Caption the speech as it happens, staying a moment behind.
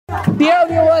Dear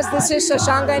viewers, this is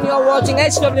Shashank and you are watching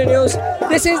HW News.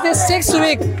 This is the 6th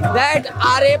week that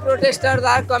Aarey protesters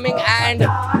are coming and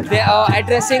they are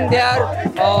addressing their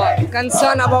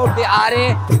concern about the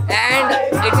Aarey, and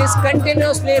it is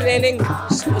continuously raining.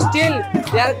 Still,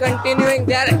 they are continuing.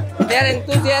 Their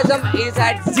enthusiasm is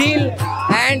at zeal,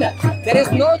 and there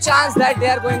is no chance that they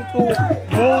are going to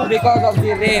move because of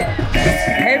the rain.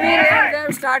 Heavy rains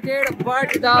have started,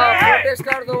 but the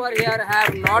protesters over here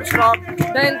have not stopped.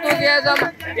 The enthusiasm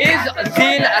is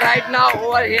zeal right now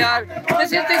over here.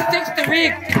 This is the 6th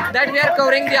week that we are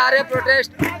covering the Aarey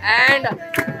protest, and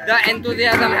the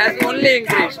enthusiasm has only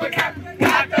increased.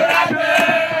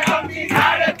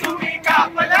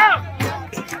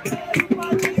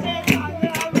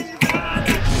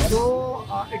 So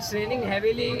it's raining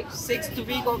heavily, 6th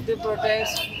week of the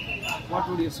protest. What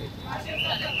would you say?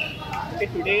 Okay,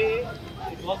 today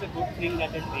it was a good thing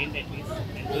that it rained at least.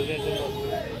 Enthusiasm was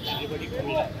good. Everybody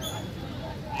cooled up.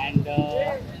 And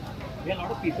we had a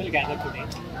lot of people gathered today.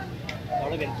 A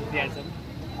lot of enthusiasm.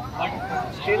 But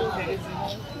still there is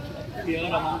fear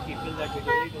among people that we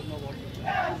really don't know what to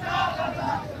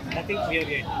do. Nothing clear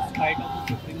yet. In spite of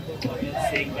the Supreme Court orders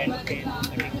saying that okay,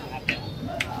 nothing will happen.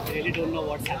 We really don't know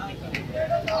what's happening.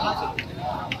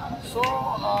 So,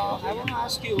 I want to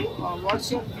ask you,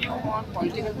 what's your view on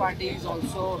political parties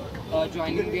also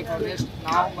joining the protest?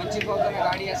 Now, Vanchit Bahujan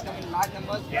Agadi has come in large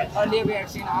numbers. Yes. Earlier, we had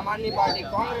seen Aagadi Party,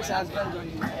 Congress as well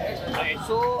joining the protest. Right.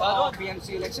 So,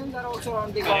 PMC elections are also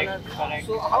around the corner. Correct.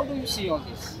 So, how do you see all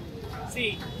this?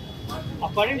 See,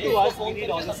 according to us, we need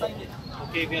all the support.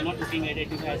 Okay, we are not looking at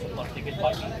it as a political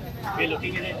party. We are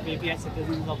looking at it maybe as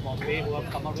citizens of Bombay who have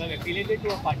come out, who have affiliated to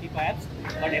a party perhaps,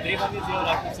 but everyone is here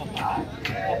out to support.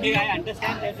 Okay, I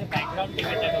understand there's a background to it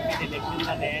that okay, the elections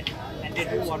are there and they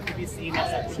do want to be seen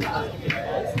as such cause.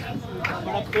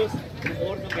 But of course, the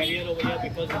more the barrier over here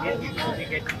because again we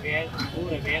get more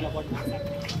aware about what's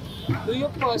happening. Do you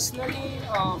personally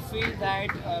feel that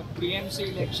BMC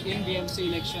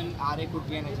election, Aarey could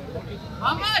be an agenda?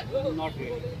 Not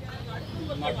really.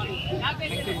 Not really.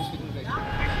 Thank you, Mr.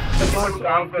 Support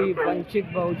of the Vanchit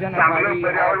Bahujan Agadi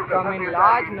have come in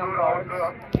large numbers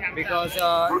because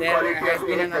there has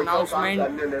been an announcement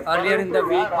earlier in the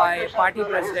week by Party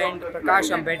President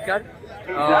Prakash Ambedkar.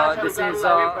 This is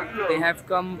they have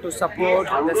come to support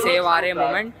the Save Aarey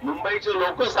movement. मुंबईचे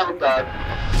लोक सांगतात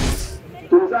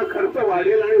तुमचा खर्च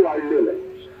वाढेल आणि वाढलेला आहे.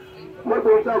 मग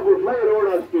तुमचा कुठलाही रोड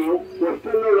असतो,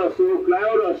 कोस्टल रोड असो,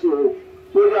 फ्लायओव्हर असो,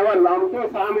 तो जेव्हा लांबतो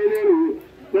 6 महिन्यांनी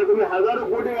तर तुम्ही हजारो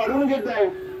कोटी वाढवून घेताय.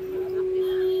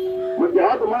 मग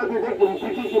तेव्हा तुम्हाला तिथे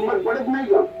किमतीची किंमत पडत नाही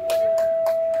का?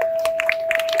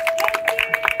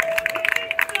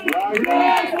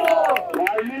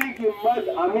 वाढलेली किंमत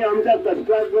आम्ही आमच्या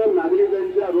कष्टाचं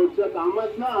नागरिकांच्या रोजच्या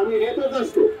कामातनं आम्ही घेतच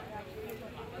असतो.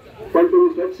 पण तुम्ही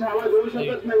स्वच्छ हवा देऊ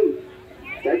शकत नाही.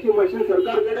 त्याची मशीन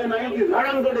सरकारकडे नाही, ती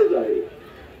झाडांकडेच आहे.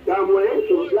 त्यामुळे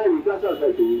तुमच्या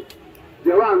विकासासाठी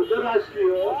जेव्हा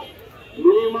आंतरराष्ट्रीय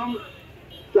मिनिमम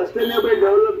सस्टेनेबल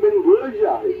डेव्हलपमेंट गोल जे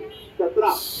आहे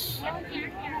 17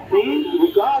 ती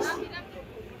विकास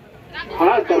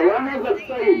हा सर्वांना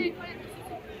जगता येईल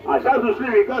अशा दुसरी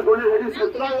विकास होण्यासाठी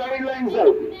 17 गाईडलाईन्स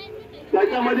आहेत.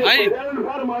 त्याच्यामध्ये पर्यावरण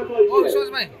फार महत्वाचे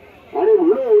आहे. आणि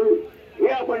म्हणून हे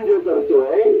आपण जे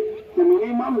करतोय ते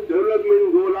minimum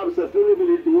development goal of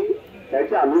sustainability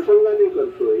त्याच्या अनुषंगाने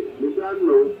करतोय.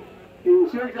 मित्रांनो,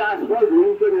 300च्या आसपास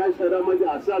भिंत या शहरामध्ये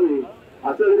असावी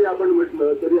असं जरी आपण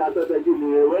म्हटलं तरी आता त्याची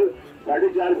लेवल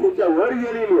 450च्या वर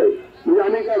गेलेली आहे. म्हणजे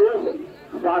आम्ही काय रोज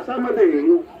श्वासामध्ये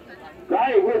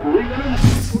काय हे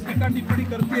टीका टिप्पणी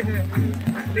करते हैं,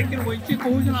 लेकिन वंचित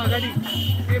बहुजन आघाड़ी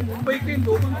ये मुंबई के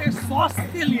लोगों के स्वास्थ्य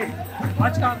के लिए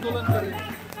आज का आंदोलन कर रहे हैं.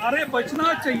 आरे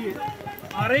बचना चाहिए.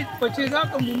 आरे बचेगा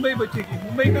तो मुंबई बचेगी,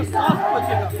 मुंबई का स्वास्थ्य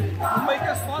बचेगा. मुंबई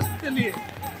के स्वास्थ्य के लिए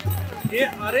ये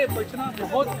आरे बचना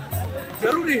बहुत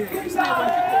जरूरी है.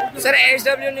 इसलिए सर,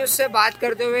 HW न्यूज़ से बात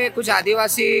करते हुए कुछ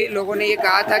आदिवासी लोगों ने ये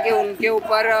कहा था कि उनके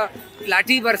ऊपर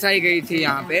लाठी बरसाई गई थी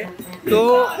यहाँ पे, तो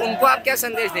उनको आप क्या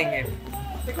संदेश देंगे?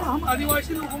 देखो, हम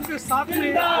आदिवासी लोगों के साथ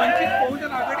में वंचित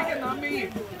बहुजन आघाड़ी के नाम में ही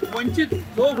वंचित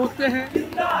लोग होते हैं,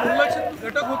 दुर्लक्षित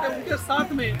घटक होते हैं, उनके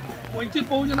साथ में वंचित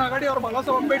बहुजन आघाड़ी और बाला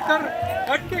साहब अम्बेडकर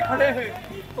डट के खड़े हैं.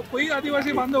 तो कोई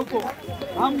आदिवासी बांधव को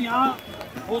हम यहाँ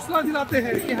हौसला दिलाते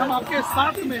हैं कि हम आपके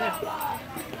साथ में हैं.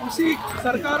 उसी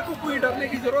सरकार को कोई डरने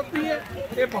की जरूरत नहीं है.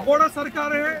 ये भगोड़ा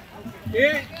सरकार है. ये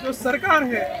जो सरकार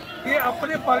है ये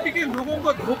अपने पार्टी के लोगों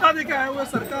को धोखा दे के आए हुए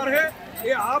सरकार है.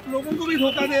 ये आप लोगों को भी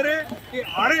धोखा दे रहे हैं. ये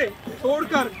आड़े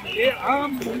छोड़कर ये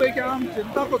आम मुंबई के आम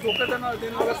जनता को धोखा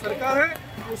देने वाला सरकार है,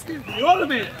 उसके विरोध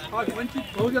में आज वंचित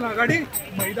बहुजन आघाड़ी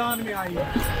मैदान में आई है।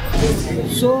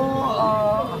 So,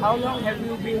 how long have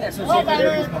you been associated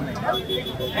with this movement?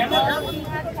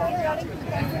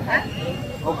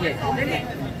 Okay.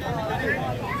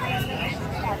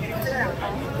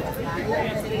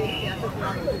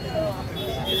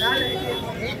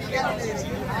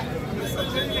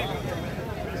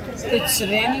 It's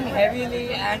raining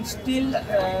heavily and still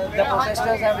the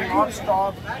protesters have not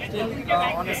stopped. Still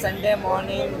on a Sunday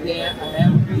morning they have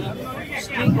been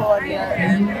staying over here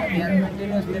and they are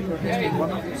continuously protesting. What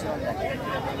do you say on that?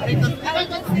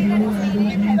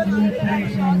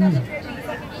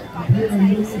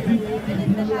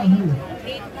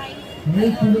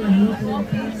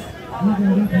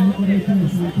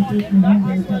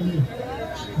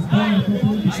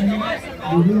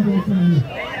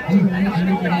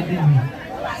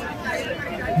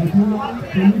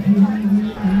 Thank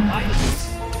you.